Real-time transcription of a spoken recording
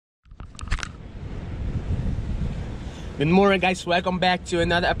Good morning, guys. Welcome back to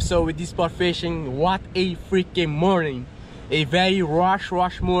another episode with this spot fishing. What a freaking morning! A very rush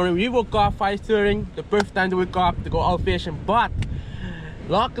morning. We woke up 5:30, the perfect time to wake up to go out fishing. But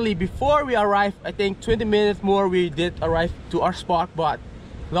luckily, before we arrived, I think 20 minutes more, we did arrive to our spot. But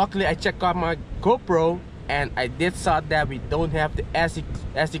luckily, I checked out my GoPro and I did saw that we don't have the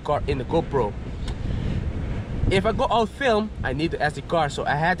SD card in the GoPro. If I go out film, I need the SD card, so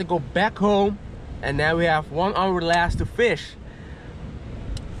I had to go back home. And now we have 1 hour left to fish.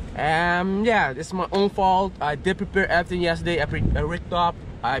 Yeah, this is my own fault. I did prepare everything yesterday. I rigged up,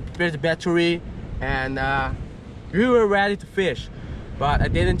 I prepared the battery, and we were ready to fish. But I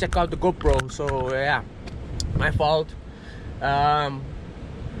didn't check out the GoPro, so yeah, my fault. Yeah,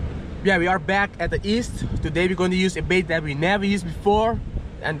 we are back at the east. Today we're going to use a bait that we never used before,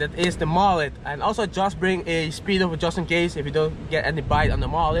 and that is the mullet. And also just bring a speedo just in case if you don't get any bite on the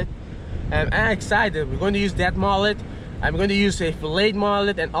mullet. And I'm excited. We're going to use that mullet. I'm going to use a filleted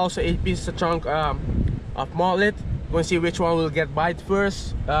mullet and also a piece of chunk of mullet. We're going to see which one will get bite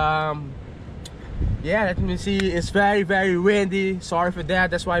first. Yeah, let me see. It's very windy. Sorry for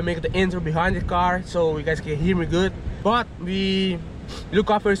that. That's why I make the intro behind the car so you guys can hear me good. But we look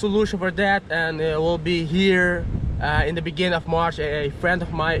up for a solution for that, and we'll be here in the beginning of March. A friend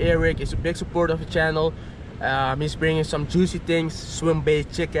of mine, Eric, is a big supporter of the channel. He's bringing some juicy things, swim bait,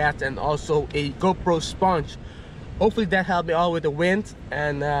 chickats, and also a GoPro sponge. Hopefully that helped me out with the wind.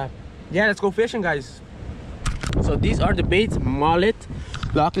 And yeah, let's go fishing, guys. So these are the baits, mullet.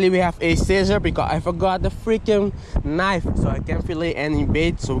 Luckily we have a scissor because I forgot the freaking knife, so I can't fillet any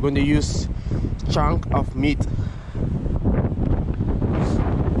bait. So we're going to use chunk of meat.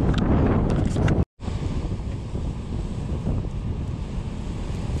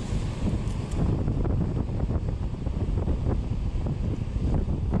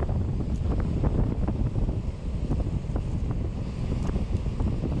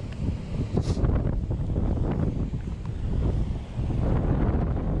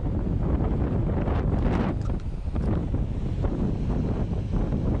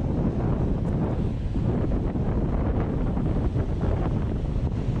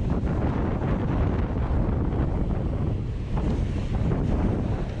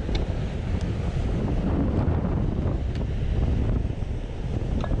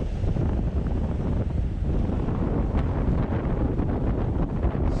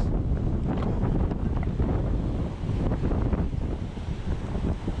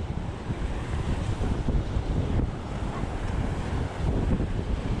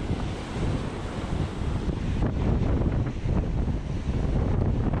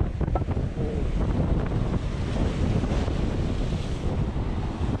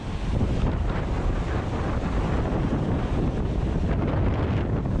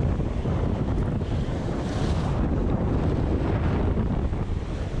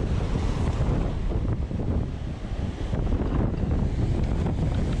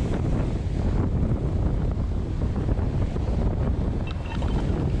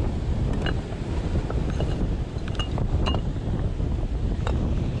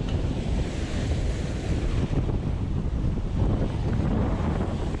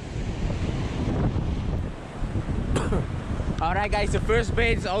 Alright guys, the first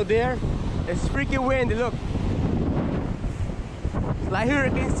bait is out there. It's freaking windy, look. It's like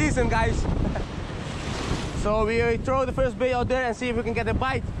hurricane season, guys. So we throw the first bait out there and see if we can get a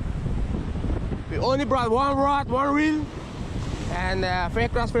bite. We only brought one rod, one reel, and fair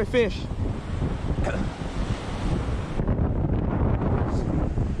cross for a fish.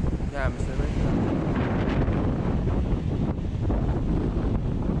 Yeah, Mr. Ray.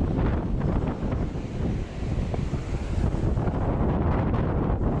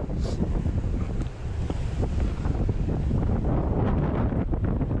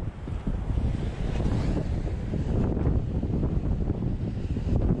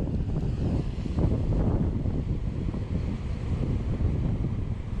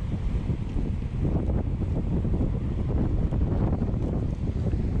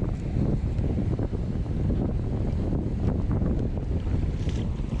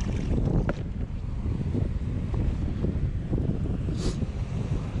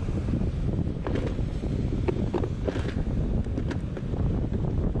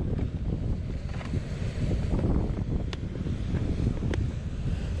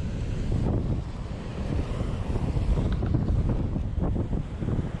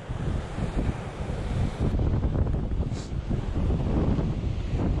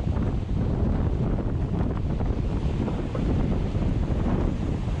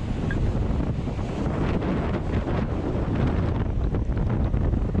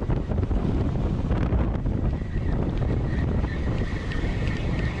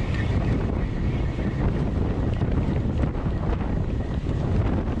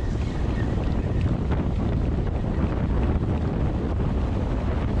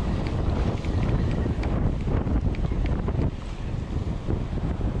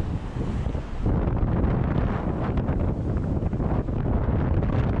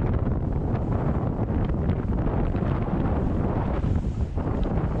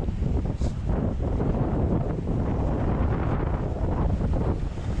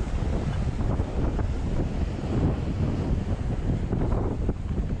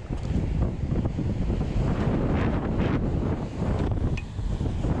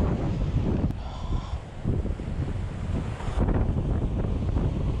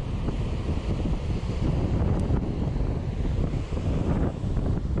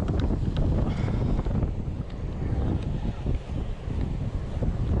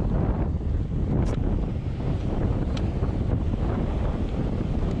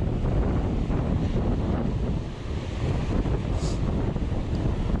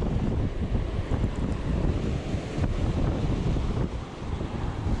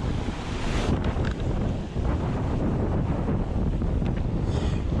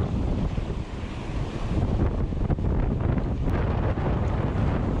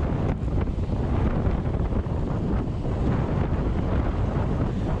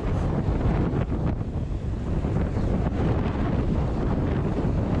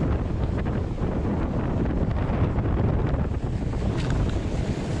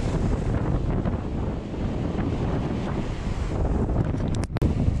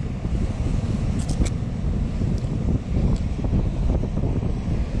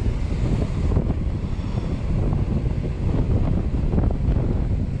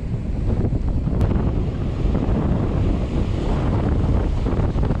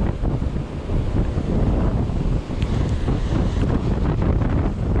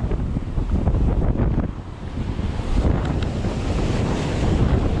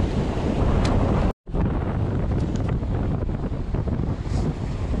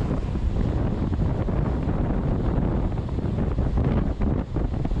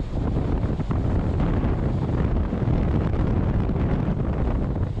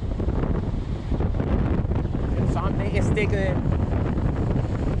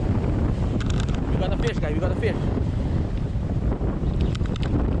 fish, guys. We got a fish.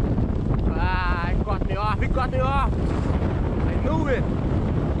 Ah, he caught me off. He caught me off. I knew it.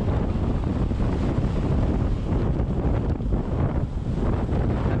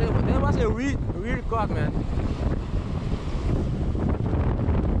 That was a real caught, man.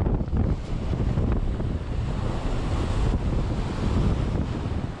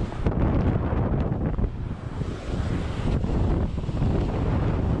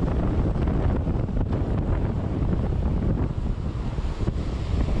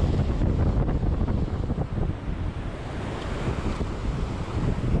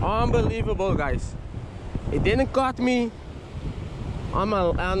 Unbelievable, guys. It didn't caught me on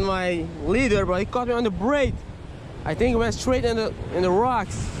my leader, but it caught me on the braid. I think it went straight in the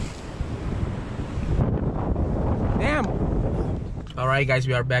rocks. Damn. All right, guys,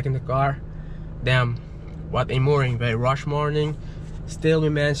 we are back in the car. Damn, what a morning! Very rush morning. Still, we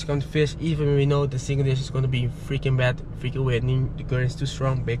managed to come to fish, even when we know the sea condition is going to be freaking bad, freaking windy. The current is too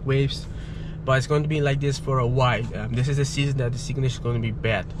strong, big waves. But it's going to be like this for a while. This is the season that the sea condition is going to be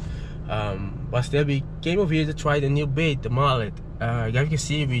bad. But still, we came over here to try the new bait, the mullet. You can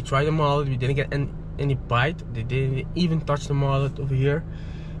see we tried the mullet. We didn't get any bite. They didn't even touch the mullet over here.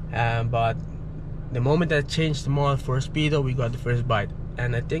 But the moment that I changed the mullet for a speedo, we got the first bite.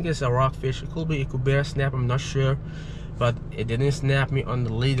 And I think it's a rockfish. It could be a snap. I'm not sure. But it didn't snap me on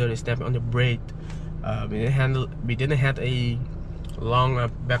the leader. It snapped me on the braid. We didn't have a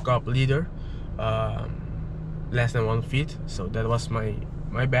long backup leader. Less than 1 feet, so that was my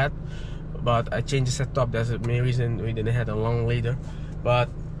bad. But I changed the setup. That's the main reason we didn't have a long leader. But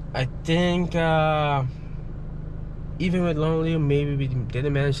I think even with long leader, maybe we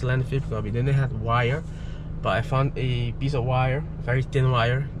didn't manage to land the fish because we didn't have wire. But I found a piece of wire, very thin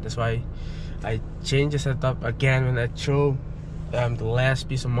wire. That's why I changed the setup again when I threw the last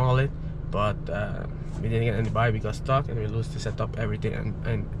piece of mullet. But we didn't get any bite. We got stuck and we lose the setup, everything,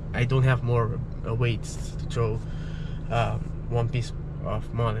 and I don't have more weights to throw one piece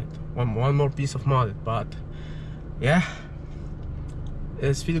of mullet, one more piece of mullet. But yeah,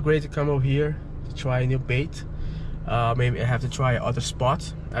 it's really great to come over here to try a new bait. Maybe I have to try other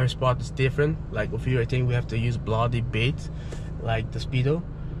spots. Every spot is different. Like over here, I think we have to use bloody bait, like the speedo.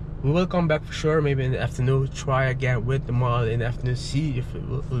 We will come back for sure, maybe in the afternoon, try again with the mullet in the afternoon, see if it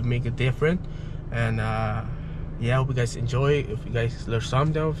will make a difference. And yeah, I hope you guys enjoy it. If you guys learn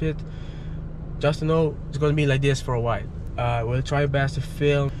something of it, just to know it's gonna be like this for a while. We'll try our best to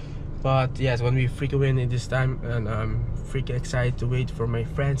film, but yeah, it's gonna be freaking windy this time, and I'm freaking excited to wait for my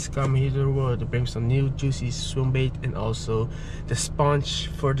friends to come here to the world to bring some new juicy swim bait and also the sponge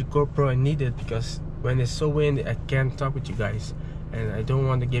for the GoPro. I need it because when it's so windy, I can't talk with you guys, and I don't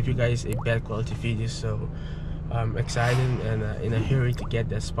want to give you guys a bad quality video. So I'm excited and in a hurry to get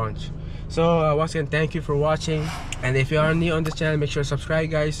that sponge. So once again, thank you for watching, and if you are new on this channel, make sure to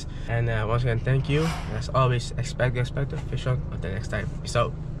subscribe, guys. And once again, thank you. As always, expect the fish on. Until next time, peace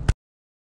out.